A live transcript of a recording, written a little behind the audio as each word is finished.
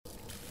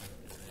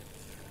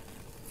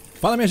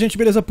Fala minha gente,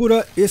 beleza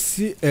pura?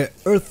 Esse é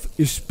Earth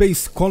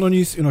Space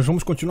Colonies e nós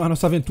vamos continuar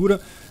nossa aventura.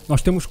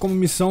 Nós temos como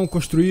missão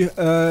construir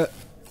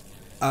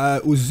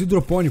os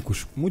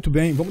hidropônicos. Muito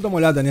bem, vamos dar uma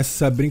olhada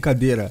nessa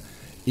brincadeira.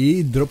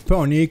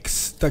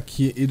 Hydroponics, tá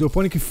aqui,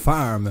 Hydroponic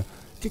Farm. O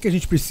que a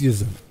gente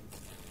precisa?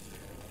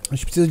 A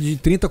gente precisa de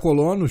 30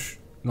 colonos,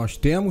 nós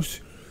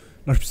temos.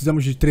 Nós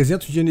precisamos de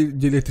 300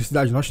 de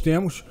eletricidade, nós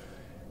temos.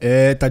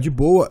 Tá de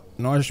boa.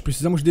 Nós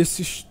precisamos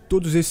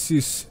todos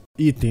esses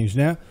itens,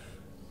 né?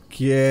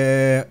 Que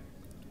é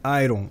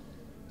iron,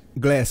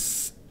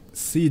 glass,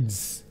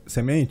 seeds,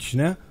 sementes,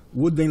 né?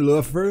 Wooden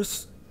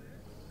louvers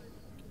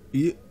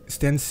e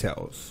stem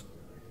cells.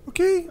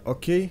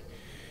 Ok.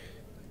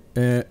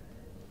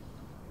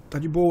 Tá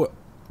de boa.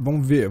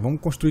 Vamos ver,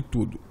 vamos construir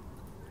tudo.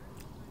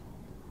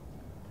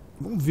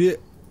 Vamos ver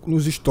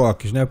nos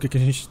estoques, né? O que a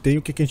gente tem e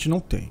o que a gente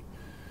não tem.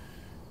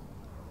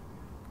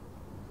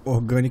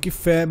 Organic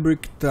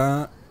Fabric,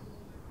 tá...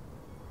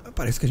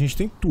 Parece que a gente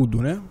tem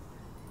tudo, né?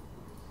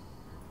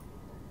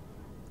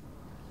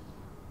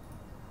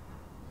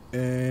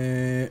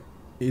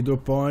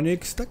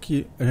 Hydroponics tá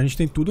aqui. A gente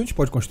tem tudo, a gente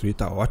pode construir,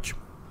 tá ótimo.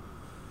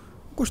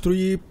 Vou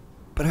construir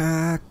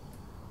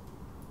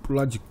pro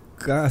lado de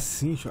cá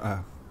assim.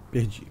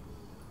 Perdi.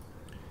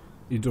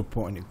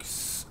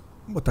 Hydroponics.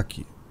 Vou botar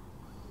aqui.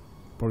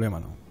 Problema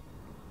não.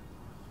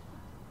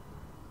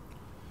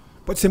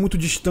 Pode ser muito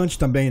distante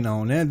também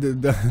não, né?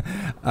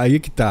 Aí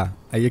que tá.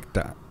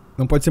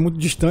 Não pode ser muito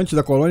distante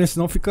da colônia,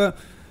 senão fica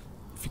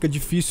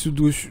difícil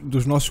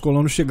dos nossos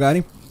colonos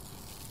chegarem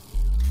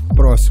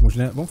próximos,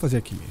 né? Vamos fazer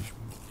aqui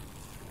mesmo.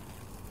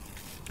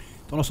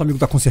 Então nosso amigo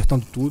está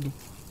consertando tudo.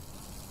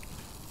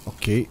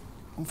 Ok.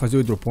 Vamos fazer o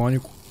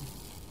hidropônico.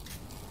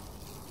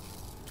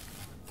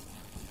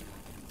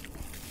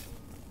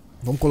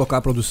 Vamos colocar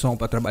a produção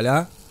para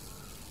trabalhar.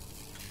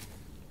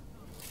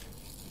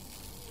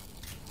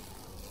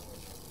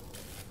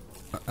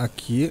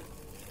 Aqui.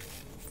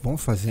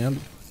 Vamos fazendo.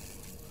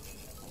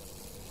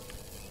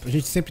 Pra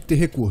gente sempre ter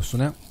recurso,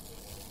 né?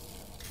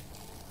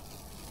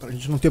 Pra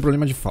gente não ter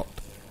problema de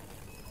falta.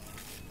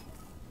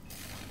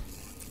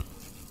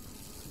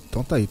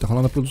 Então tá aí, tá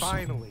rolando a produção.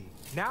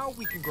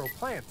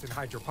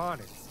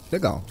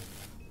 Legal.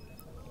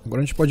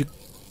 Agora a gente pode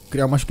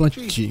criar umas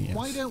plantinhas.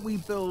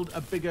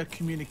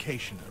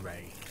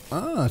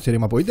 Seria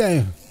uma boa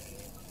ideia.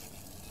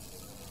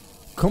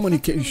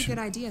 Communication. That's a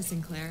good idea,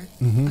 Sinclair.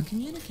 A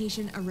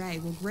communication array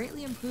will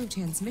greatly improve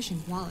transmission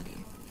quality.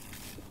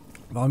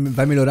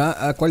 Vai melhorar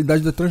a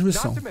qualidade da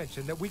transmissão.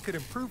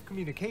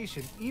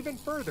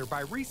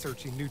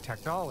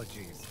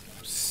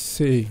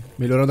 Sei.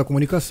 Melhorando a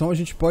comunicação, a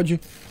gente pode...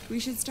 We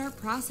should start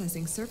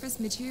processing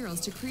surface materials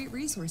to create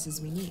resources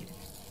we need.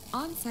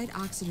 On-site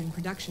oxygen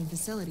production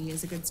facility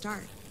is a good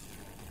start.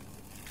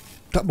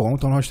 Tá bom,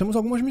 então nós temos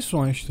algumas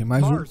missões. Tem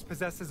mais Mars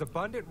possesses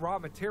abundant raw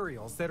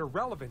materials that are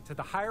relevant to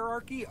the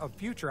hierarchy of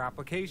future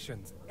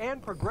applications and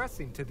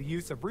progressing to the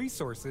use of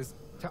resources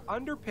to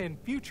underpin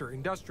future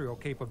industrial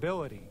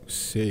capability.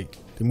 Sei.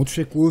 Tem muitos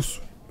recursos.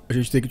 A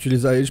gente tem que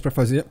utilizar eles para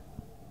fazer,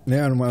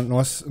 né,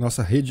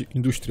 nossa rede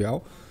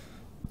industrial.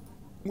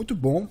 Muito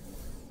bom.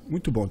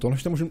 Muito bom. Então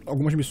nós temos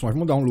algumas missões.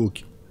 Vamos dar um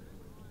look.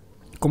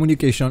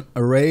 Communication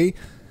Array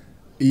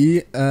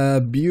e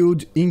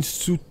Build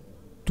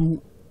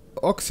Institute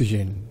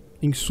Oxygen.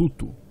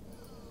 Insulto.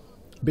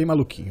 Bem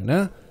maluquinho,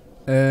 né?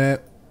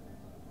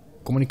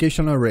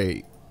 Communication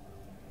Array.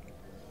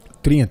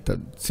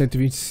 30,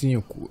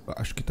 125.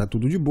 Acho que tá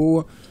tudo de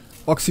boa.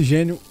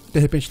 Oxigênio, de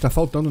repente está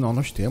faltando. Não,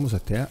 nós temos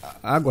até.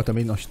 Água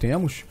também nós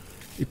temos.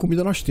 E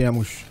comida nós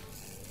temos.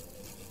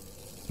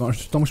 Nós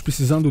estamos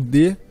precisando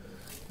de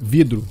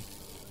vidro.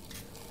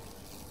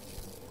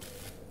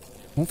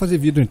 Vamos fazer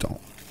vidro então.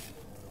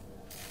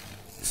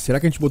 Será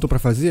que a gente botou para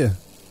fazer?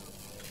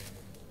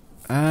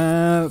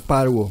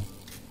 Parou.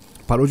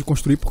 Parou de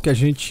construir porque a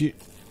gente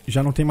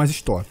já não tem mais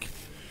estoque.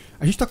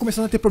 A gente está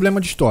começando a ter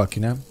problema de estoque,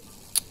 né?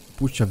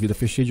 Puxa vida,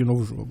 fechei de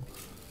novo o jogo.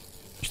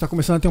 A gente está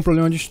começando a ter um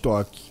problema de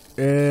estoque.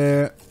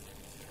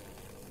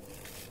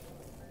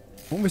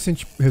 Vamos ver se a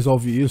gente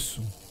resolve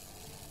isso.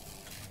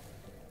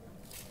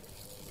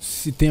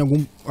 Se tem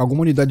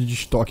alguma unidade de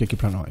estoque aqui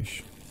para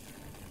nós.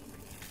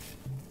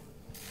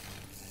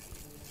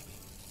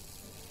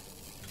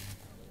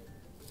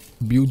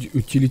 Build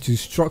Utility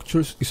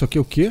Structures. Isso aqui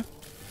é o que?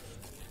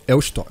 É o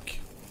estoque.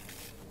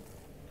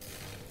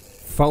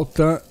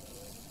 Falta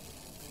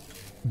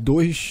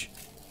 2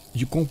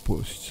 de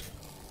compost.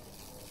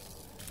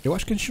 Eu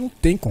acho que a gente não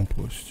tem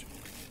compost.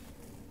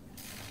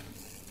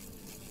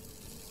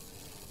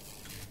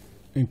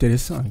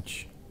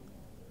 Interessante.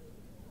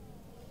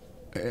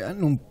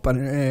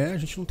 A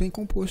gente não tem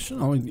compost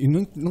não. E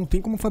não tem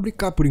como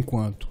fabricar por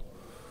enquanto.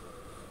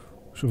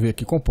 Deixa eu ver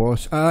aqui,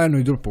 compost. No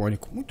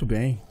hidropônico. Muito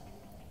bem.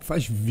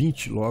 Faz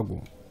 20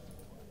 logo.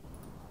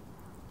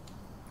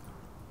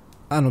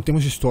 Não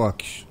temos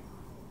estoques.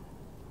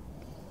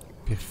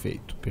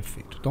 Perfeito.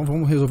 Então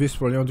vamos resolver esse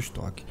problema do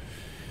estoque.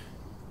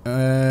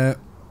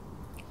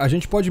 A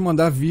gente pode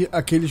mandar vir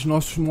aqueles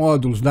nossos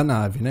módulos da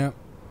nave, né?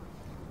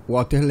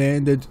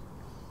 Waterlanded.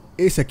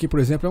 Esse aqui, por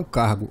exemplo, é um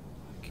cargo.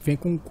 vem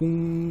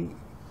com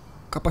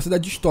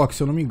capacidade de estoque,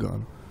 se eu não me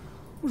engano.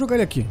 Vou jogar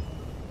ele aqui.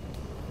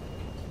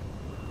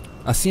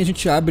 Assim a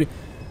gente abre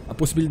a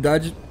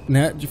possibilidade,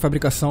 né, de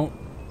fabricação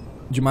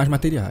de mais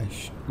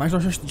materiais. Mas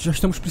nós já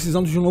estamos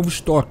precisando de um novo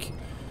estoque,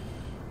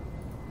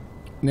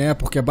 né,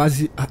 porque a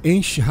base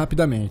enche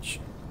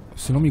rapidamente.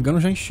 Se não me engano,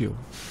 já encheu.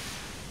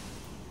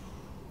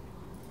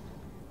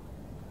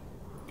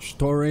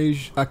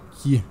 Storage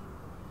aqui.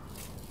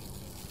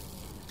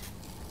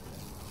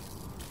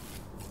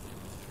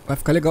 Vai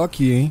ficar legal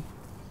aqui, hein?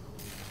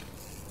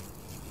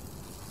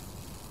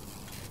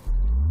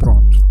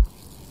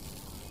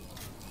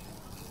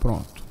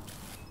 Pronto.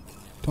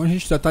 Então a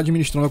gente já está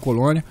administrando a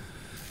colônia.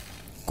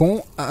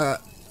 Com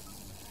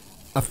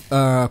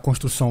a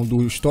construção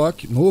do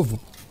estoque novo,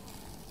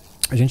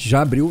 a gente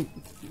já abriu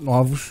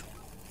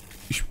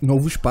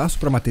novo espaço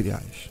para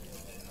materiais,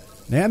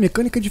 né? A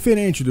mecânica é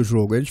diferente do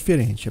jogo, é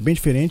bem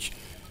diferente.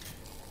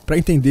 Para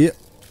entender,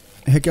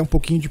 requer um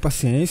pouquinho de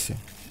paciência,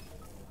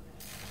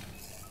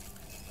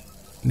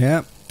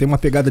 né? Tem uma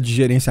pegada de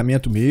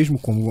gerenciamento mesmo,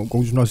 como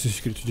os nossos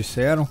inscritos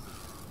disseram.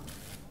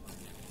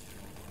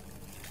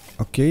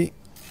 Ok,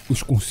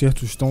 os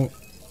consertos estão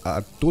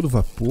a todo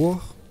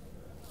vapor.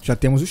 Já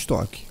temos o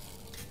estoque.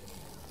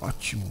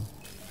 Ótimo.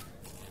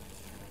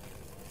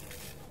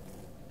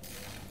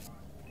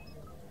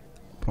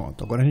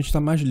 Pronto, agora a gente está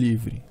mais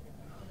livre.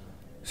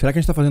 Será que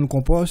a gente está fazendo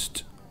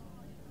compost?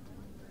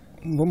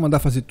 Vamos mandar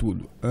fazer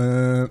tudo.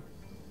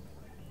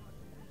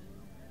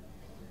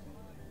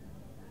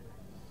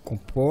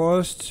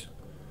 Compost.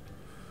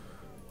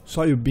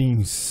 Soil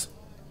beans.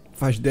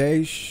 Faz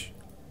 10.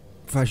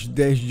 Faz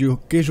 10 de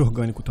queijo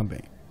orgânico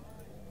também.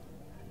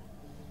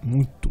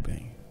 Muito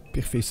bem.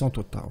 Perfeição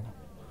total.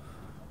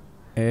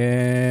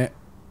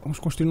 Vamos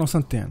construir nossa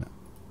antena.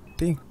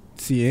 Tem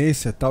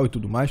ciência tal e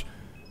tudo mais.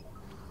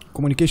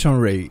 Communication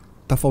Array.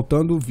 Tá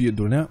faltando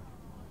vidro, né?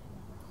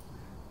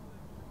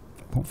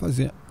 Vamos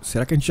fazer.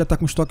 Será que a gente já tá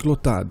com estoque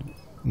lotado?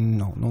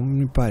 Não, não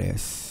me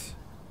parece.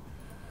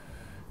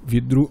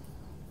 Vidro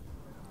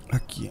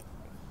aqui.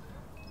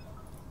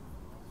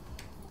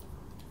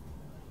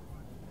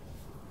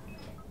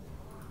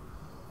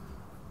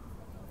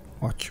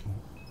 Ótimo.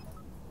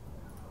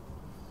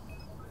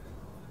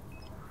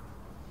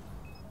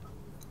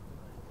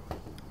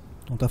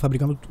 Então tá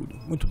fabricando tudo.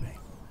 Muito bem.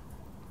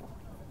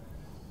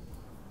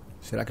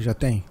 Será que já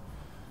tem?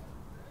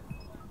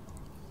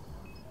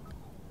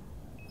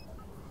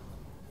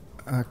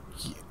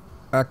 Aqui.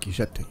 Aqui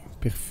já tem.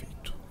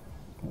 Perfeito.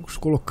 Vamos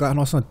colocar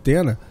nossa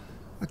antena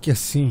aqui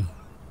assim.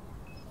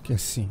 Aqui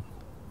assim.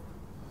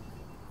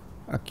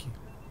 Aqui.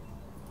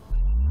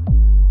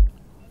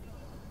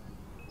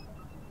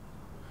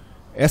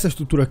 Essa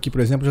estrutura aqui, por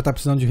exemplo, já está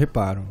precisando de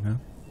reparo, né?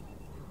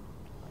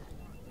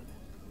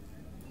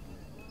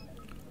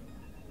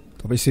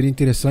 Talvez seria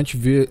interessante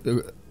ver,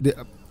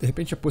 de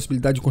repente, a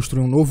possibilidade de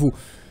construir um novo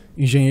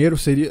engenheiro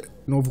seria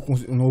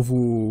um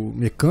novo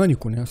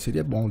mecânico, né?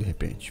 Seria bom, de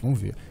repente. Vamos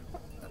ver.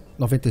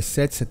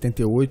 97,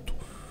 78.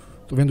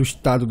 Estou vendo o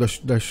estado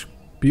das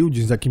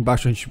buildings. Aqui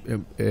embaixo a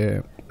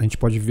gente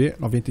pode ver.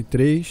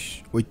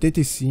 93,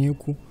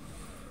 85.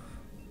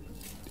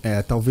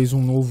 Talvez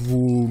um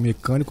novo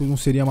mecânico não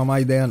seria uma má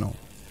ideia, não.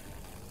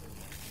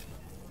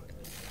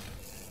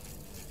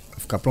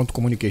 Ficar pronto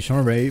Communication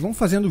Array. Vamos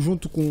fazendo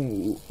junto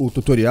com o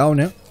tutorial,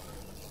 né?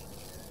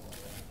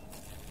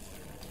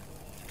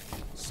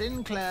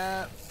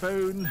 Sinclair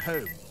Phone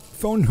Home.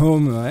 Phone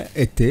Home, não é?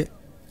 ET.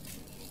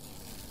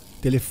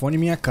 Telefone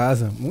minha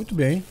casa. Muito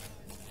bem.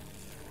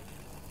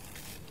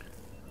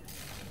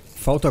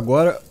 Falta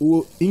agora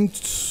o in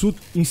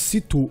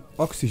situ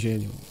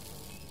oxigênio.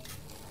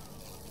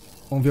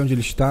 Vamos ver onde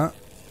ele está.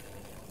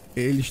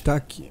 Ele está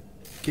aqui.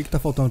 O que está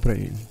faltando para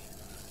ele?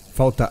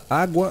 Falta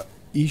água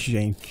e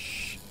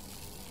gente.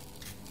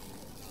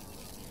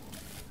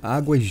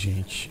 Água e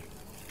gente.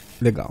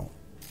 Legal.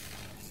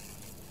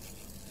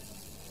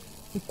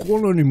 O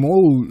Colony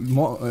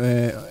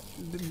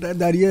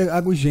daria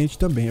água e gente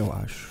também, eu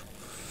acho.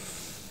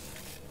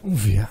 Vamos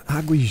ver.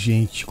 Água e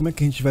gente. Como é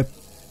que a gente vai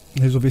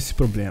resolver esse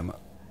problema?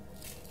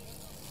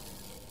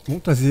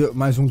 Vamos trazer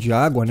mais um de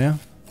água, né?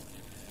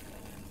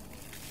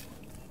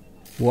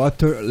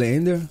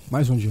 Waterlander.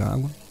 Mais um de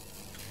água.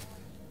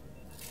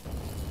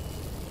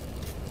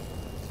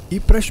 E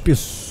para as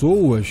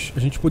pessoas, a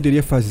gente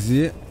poderia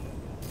fazer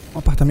um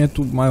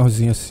apartamento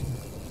maiorzinho assim.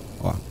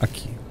 Ó,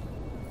 aqui.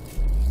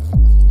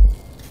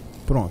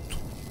 Pronto.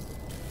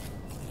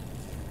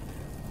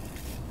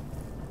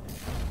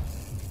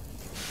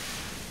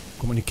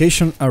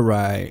 Communication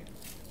Array.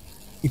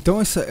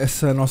 Então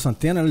essa nossa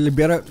antena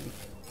libera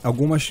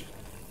algumas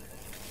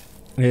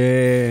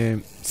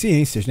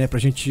ciências, né? Pra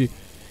gente...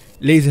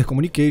 Laser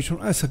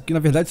Communication. Essa aqui na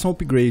verdade são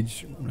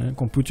upgrades, né?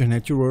 Computer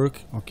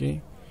Network,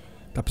 ok?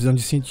 Tá precisando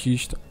de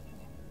cientista.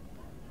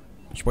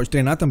 A gente pode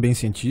treinar também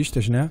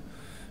cientistas, né?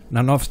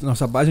 Na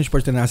nossa base a gente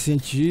pode treinar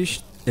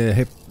cientistas,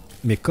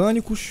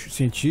 mecânicos,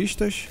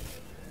 cientistas,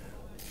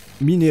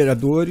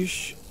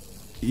 mineradores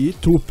e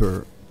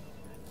trooper,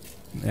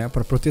 né?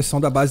 Para proteção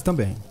da base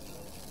também.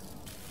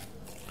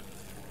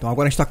 Então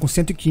agora a gente está com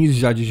 115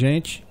 já de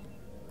gente.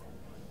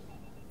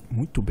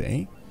 Muito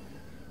bem.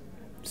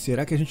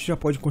 Será que a gente já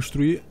pode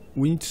construir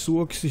o índice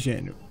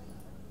oxigênio?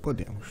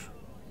 Podemos.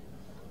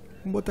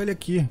 Vamos botar ele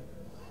aqui.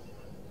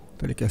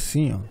 Botar ele aqui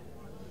assim, ó.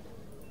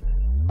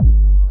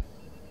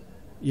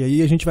 E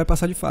aí a gente vai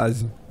passar de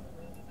fase.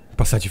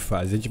 Passar de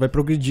fase. A gente vai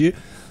progredir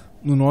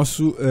no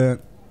nosso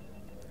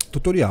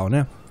tutorial,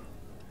 né?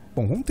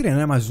 Bom, vamos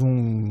treinar mais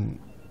um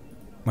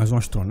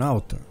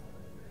astronauta.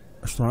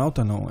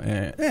 Astronauta não,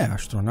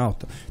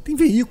 astronauta. Tem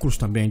veículos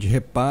também de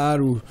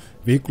reparo,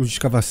 veículos de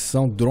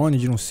escavação, drone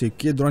de não sei o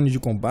que, drone de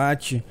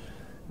combate,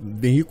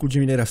 veículo de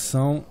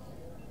mineração.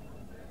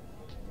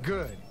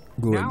 Good.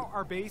 Good. Now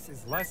our base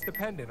is less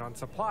dependent on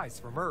supplies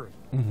from Earth.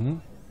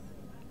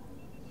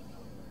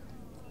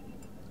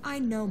 I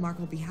know Mark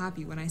will be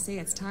happy when I say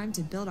it's time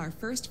to build our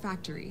first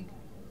factory.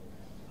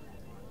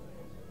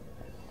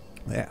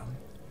 É.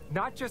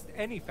 Not just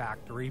any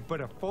factory,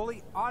 but a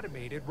fully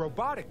automated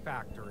robotic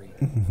factory.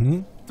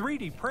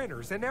 3D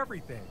printers and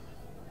everything.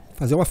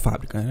 Fazer uma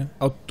fábrica, né?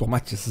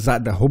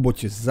 Automatizada,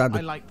 robotizada.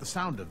 I like the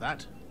sound of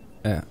that.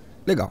 É,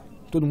 legal.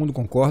 Todo mundo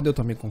concorda, eu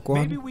também concordo.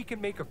 Maybe we can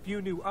make a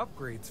few new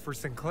upgrades for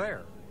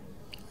Sinclair.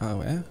 Ah,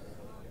 é?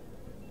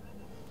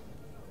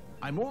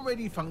 I'm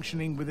already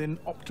functioning within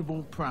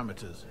optimal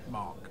parameters,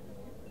 Mark.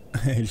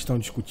 Eles estão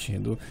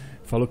discutindo.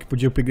 Falou que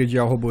podia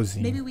upgradear o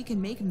robozinho. Maybe we can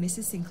make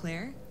Mrs.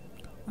 Sinclair?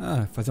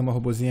 Ah, fazer uma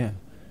robozinha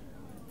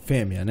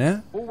fêmea,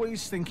 né?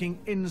 Always thinking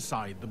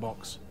inside the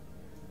box.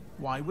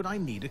 Why would I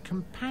need a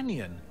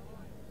companion?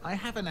 I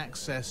have an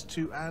access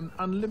to an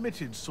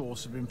unlimited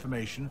source of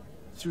information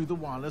through the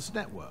wireless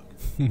network.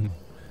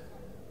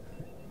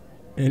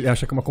 Ele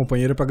acha que é uma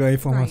companheira para ganhar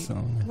informação.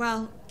 Right. Né?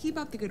 Well, keep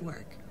up the good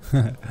work.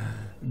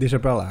 Deixa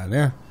pra lá,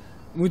 né?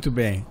 Muito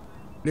bem.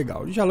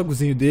 Legal. O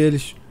diálogozinho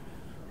deles.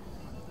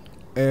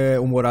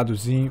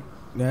 Humoradozinho,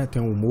 né?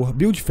 Tem um humor.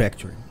 Build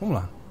Factory. Vamos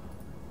lá.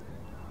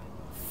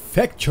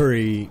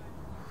 Factory.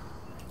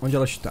 Onde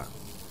ela está?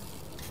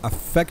 A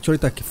Factory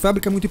está aqui.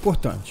 Fábrica é muito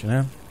importante,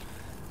 né?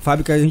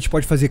 Fábrica a gente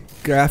pode fazer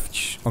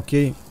crafts,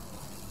 ok?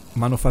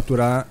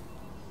 Manufaturar.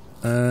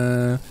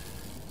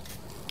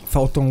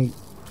 Faltam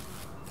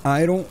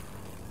iron,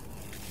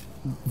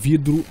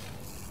 vidro,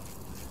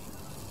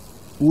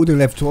 wooden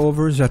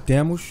leftovers já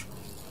temos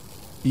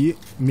e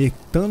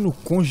metano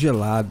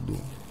congelado.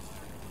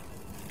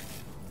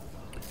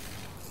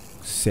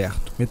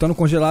 Certo. Metano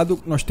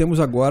congelado nós temos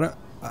agora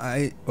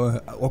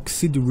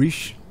oxide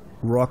rich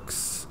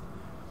rocks.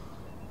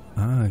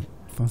 Ah,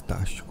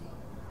 fantástico.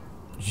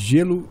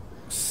 Gelo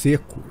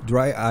seco,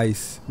 dry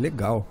ice,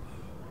 legal.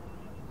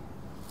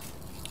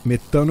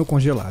 Metano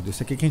congelado,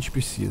 isso aqui que a gente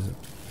precisa.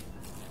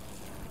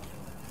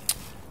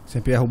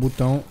 Sempre erra o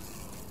botão.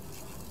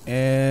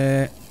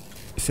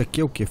 Esse aqui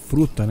é o que?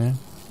 Fruta, né?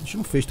 A gente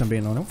não fez também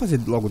não, né? Vamos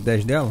fazer logo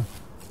 10 dela.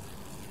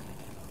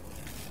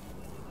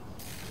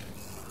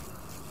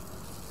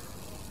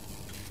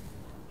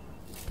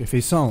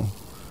 Perfeição.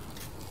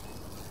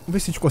 Vamos ver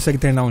se a gente consegue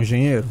treinar um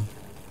engenheiro.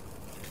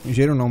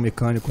 Engenheiro não,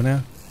 mecânico,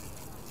 né?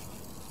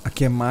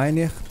 Aqui é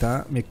miner,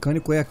 tá?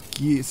 Mecânico é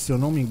aqui, se eu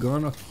não me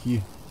engano,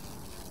 aqui.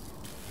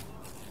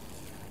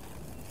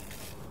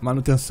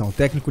 Manutenção,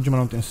 técnico de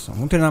manutenção.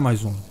 Vamos treinar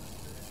mais um.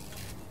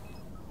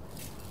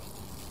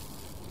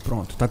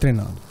 Pronto, tá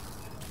treinando.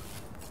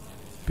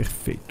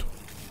 Perfeito.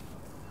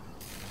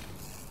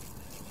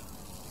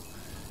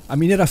 A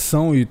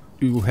mineração e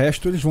o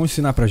resto eles vão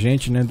ensinar pra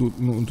gente, né,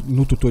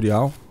 no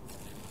tutorial.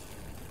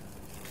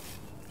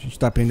 A gente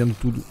tá aprendendo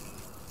tudo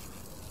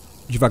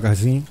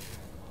devagarzinho.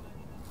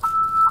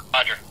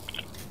 Roger.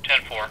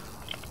 10-4.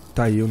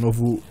 Tá aí o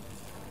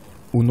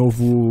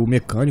novo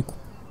mecânico.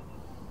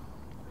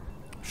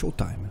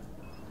 Showtime.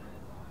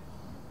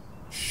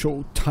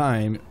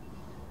 Showtime.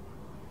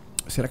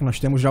 Será que nós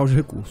temos já os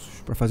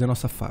recursos para fazer a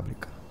nossa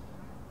fábrica?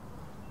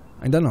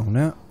 Ainda não,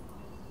 né?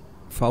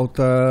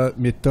 Falta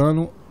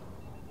metano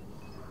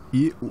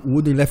e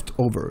wooden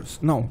leftovers.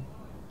 Não,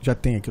 já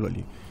tem aquilo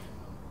ali.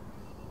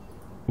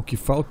 O que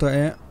falta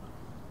é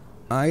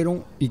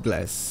iron e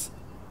glass.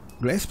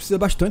 Glass precisa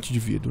bastante de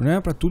vidro,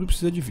 né? Para tudo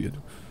precisa de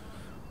vidro.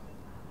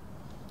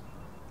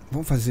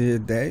 Vamos fazer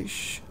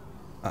 10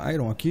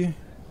 iron aqui.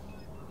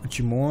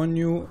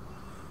 Antimônio.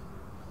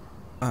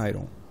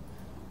 Iron.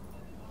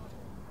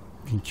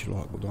 20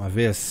 logo, de uma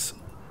vez.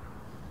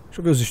 Deixa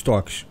eu ver os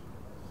estoques.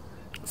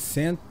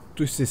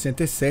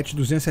 167,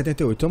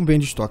 278. Estamos bem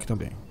de estoque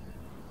também.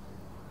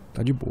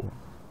 Tá de boa.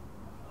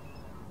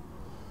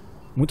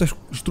 Muitas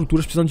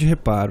estruturas precisam de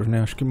reparos,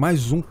 né? Acho que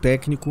mais um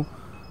técnico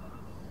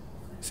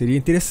seria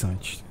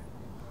interessante.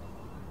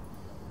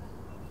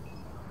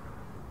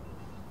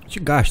 A gente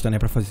gasta, né,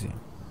 pra fazer.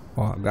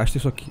 Ó, gasta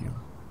isso aqui,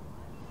 ó.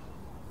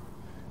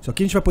 Isso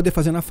aqui a gente vai poder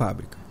fazer na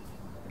fábrica.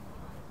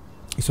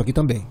 Isso aqui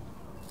também.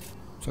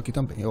 Isso aqui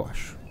também, eu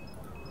acho.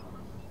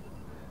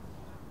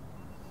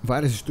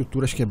 Várias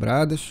estruturas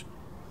quebradas.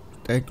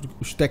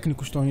 Os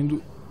técnicos estão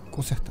indo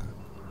consertar.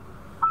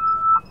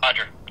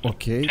 Roger.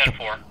 Ok, tá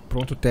 10-4.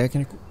 pronto o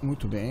técnico.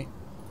 Muito bem.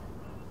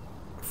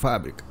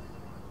 Fábrica.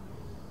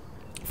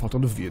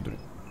 Faltando vidro.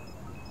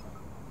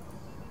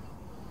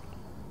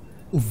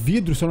 O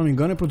vidro, se eu não me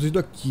engano, é produzido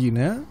aqui,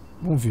 né?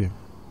 Vamos ver.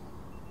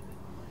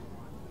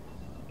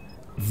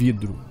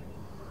 Vidro.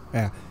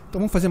 Então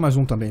vamos fazer mais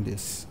um também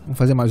desse. Vamos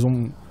fazer mais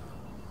um.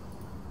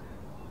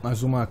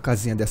 Mais uma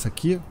casinha dessa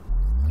aqui.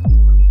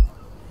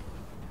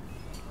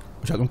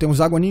 Já não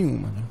temos água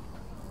nenhuma, né?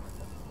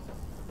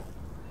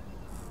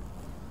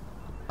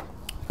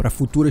 Para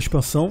futura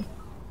expansão,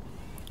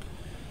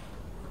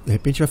 de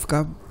repente vai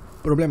ficar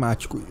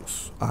problemático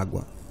isso.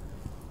 Água.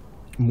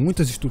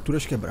 Muitas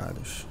estruturas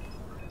quebradas.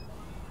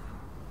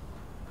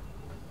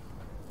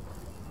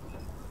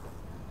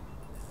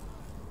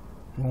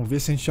 Vamos ver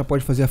se a gente já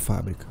pode fazer a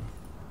fábrica.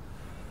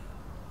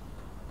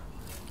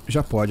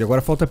 Já pode.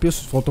 Agora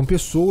faltam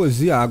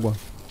pessoas e água.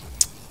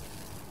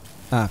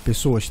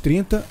 Pessoas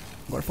 30.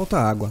 Agora falta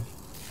água.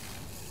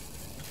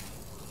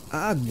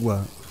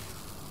 Água.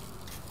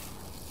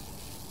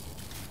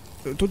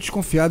 Eu tô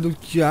desconfiado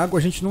que a água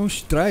a gente não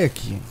extrai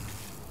aqui.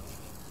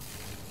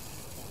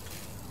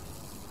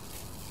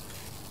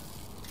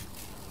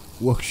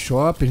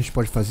 Workshop a gente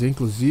pode fazer,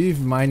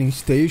 inclusive. Mining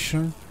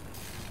Station.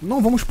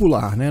 Não vamos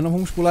pular, né? Não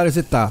vamos pular as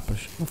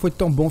etapas. Não foi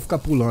tão bom ficar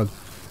pulando.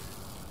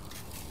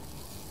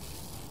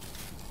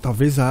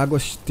 Talvez a água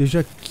esteja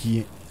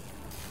aqui.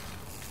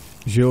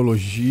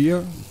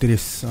 Geologia,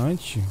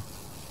 interessante.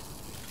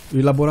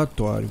 E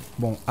laboratório.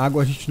 Bom,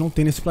 água a gente não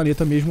tem nesse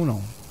planeta mesmo, não.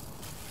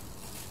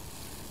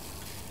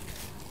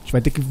 A gente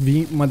vai ter que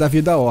mandar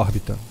vir da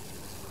órbita.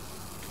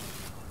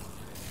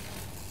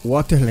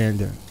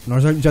 Waterlander.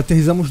 Nós já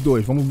aterrissamos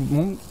 2.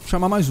 Vamos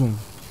chamar mais um.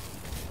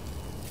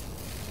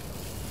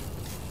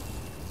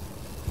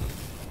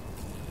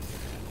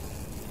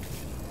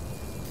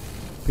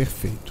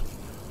 Perfeito.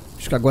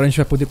 Acho que agora a gente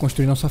vai poder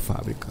construir nossa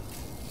fábrica.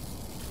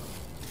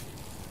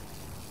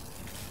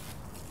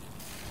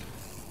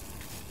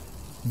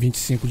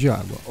 (25 de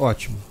água.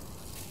 Ótimo.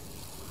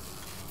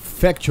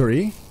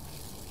 Factory.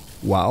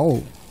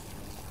 Uau.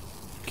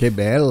 Que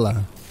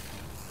bela.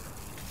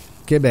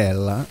 Que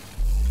bela.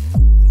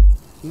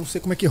 Não sei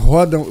como é que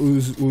rodam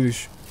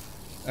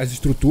as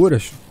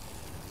estruturas.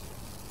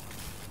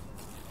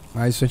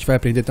 Mas isso a gente vai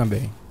aprender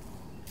também.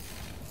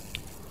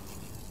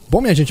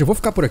 Bom, minha gente, eu vou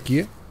ficar por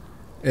aqui.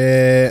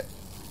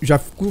 Já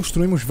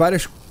construímos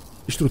várias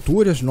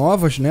estruturas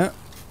novas, né?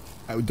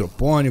 O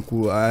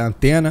hidropônico, a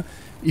antena.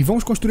 E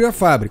vamos construir a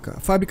fábrica. A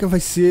fábrica vai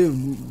ser...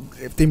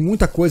 Tem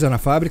muita coisa na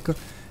fábrica.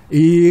 E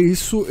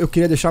isso eu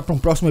queria deixar para um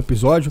próximo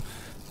episódio.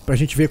 Pra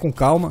gente ver com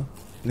calma,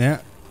 né?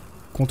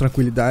 Com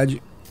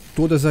tranquilidade.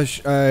 Todas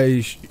as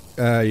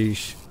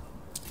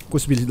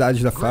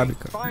possibilidades da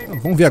fábrica.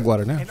 Vamos ver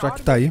agora, né? Já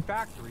que tá aí.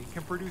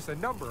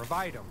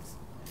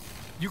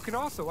 You can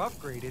also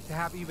upgrade it to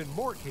have even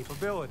more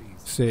capabilities.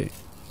 Sei.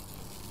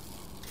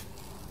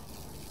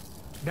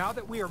 Now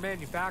that we are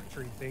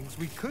manufacturing things,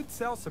 we could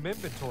sell some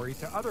inventory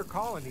to other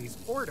colonies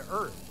or to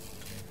Earth.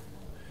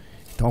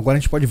 Então agora a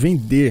gente pode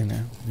vender,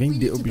 né?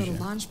 Vender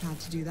objetos.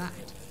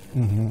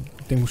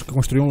 Temos que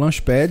construir um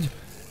launchpad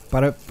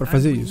para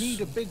fazer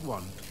isso.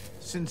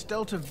 Since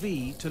delta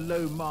V to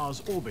low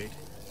Mars orbit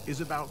is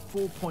about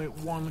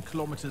 4.1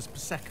 kilometers per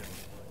second.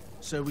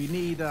 So we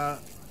need a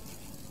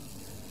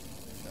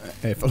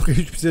falou que a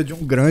gente precisa de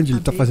um grande, ele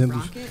tá fazendo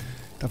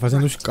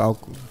os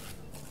cálculos.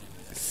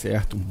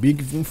 Certo,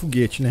 um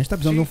foguete, né? A gente tá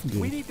precisando de um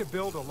foguete.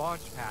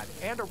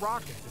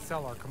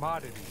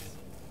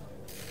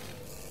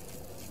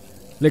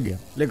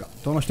 Legal.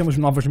 Então nós temos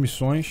novas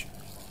missões.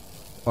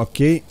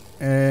 Ok.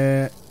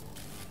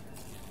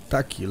 Tá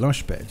aqui,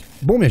 Launchpad.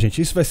 Bom, minha gente,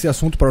 isso vai ser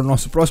assunto para o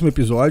nosso próximo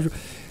episódio.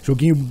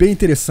 Joguinho bem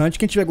interessante.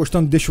 Quem estiver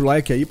gostando, deixa o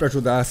like aí para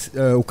ajudar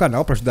o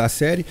canal, para ajudar a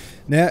série,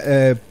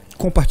 né?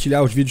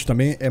 Compartilhar os vídeos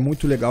também é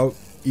muito legal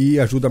e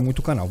ajuda muito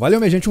o canal.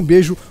 Valeu, minha gente, um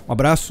beijo, um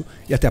abraço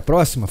e até a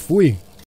próxima. Fui!